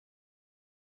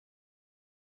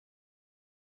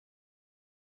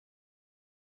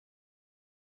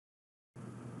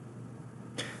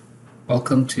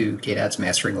Welcome to KDOT's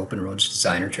Mastering Open Roads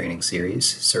Designer Training Series,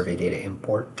 Survey Data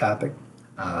Import topic.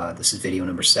 This is video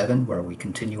number 7, where we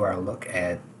continue our look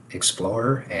at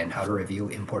Explorer and how to review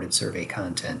imported survey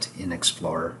content in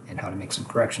Explorer and how to make some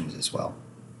corrections as well.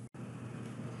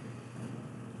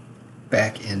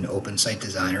 Back in Open Site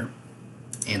Designer,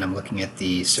 and I'm looking at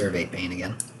the survey pane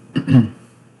again.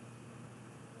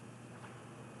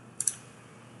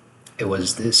 It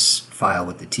was this file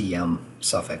with the TM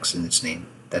suffix in its name.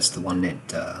 That's the one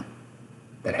that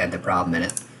had the problem in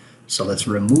it. So let's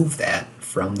remove that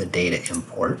from the data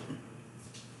import.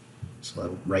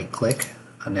 So right click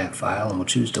on that file and we'll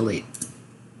choose delete.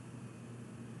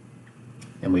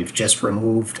 And we've just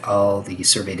removed all the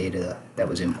survey data that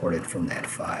was imported from that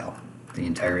file, the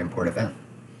entire import event.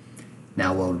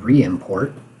 Now we'll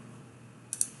re-import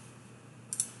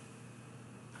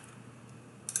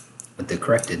with the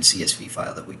corrected CSV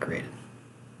file that we created.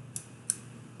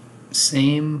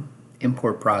 Same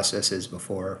import process as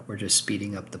before. We're just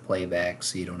speeding up the playback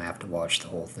so you don't have to watch the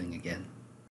whole thing again.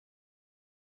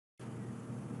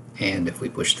 And if we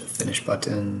push the finish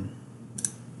button,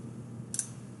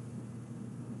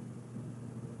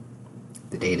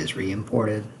 the data is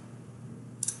re-imported,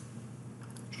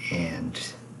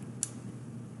 and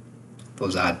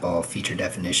those oddball feature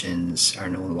definitions are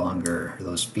no longer,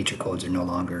 those feature codes are no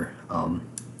longer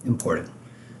imported.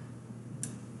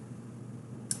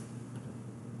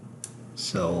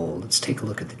 So let's take a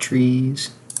look at the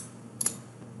trees.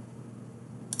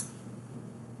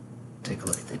 Take a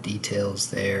look at the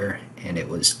details there, and it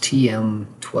was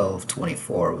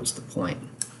TM1224 was the point.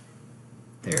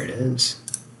 There it is.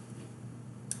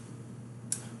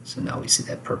 So now we see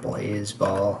that purple haze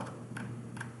ball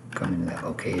coming to that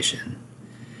location.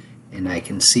 And I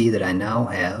can see that I now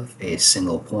have a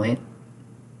single point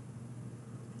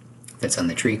that's on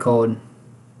the tree code.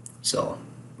 So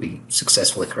we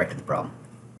successfully corrected the problem.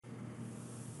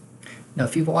 Now,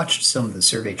 if you've watched some of the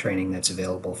survey training that's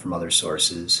available from other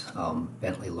sources,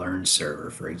 Bentley Learn Server,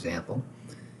 for example,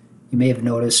 you may have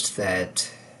noticed that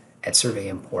at Survey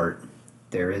Import,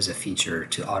 there is a feature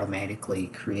to automatically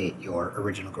create your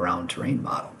original ground terrain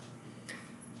model.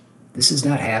 This is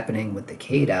not happening with the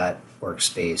KDOT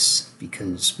workspace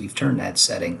because we've turned that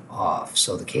setting off.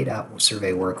 So the KDOT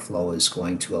survey workflow is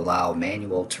going to allow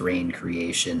manual terrain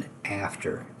creation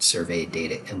after survey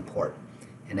data import.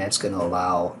 And that's going to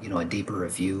allow, a deeper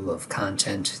review of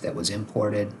content that was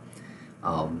imported,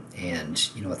 and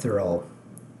a thorough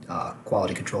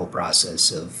quality control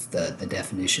process of the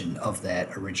definition of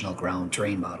that original ground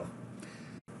terrain model.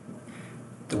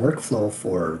 The workflow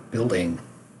for building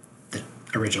the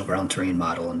original ground terrain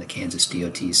model in the Kansas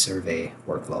DOT survey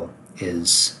workflow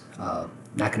is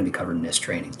not going to be covered in this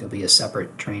training. There'll be a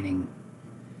separate training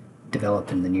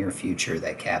developed in the near future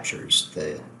that captures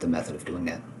the method of doing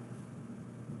that.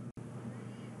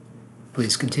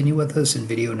 Please continue with us in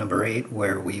video number 8,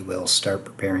 where we will start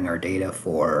preparing our data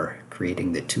for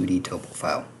creating the 2D topo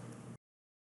file.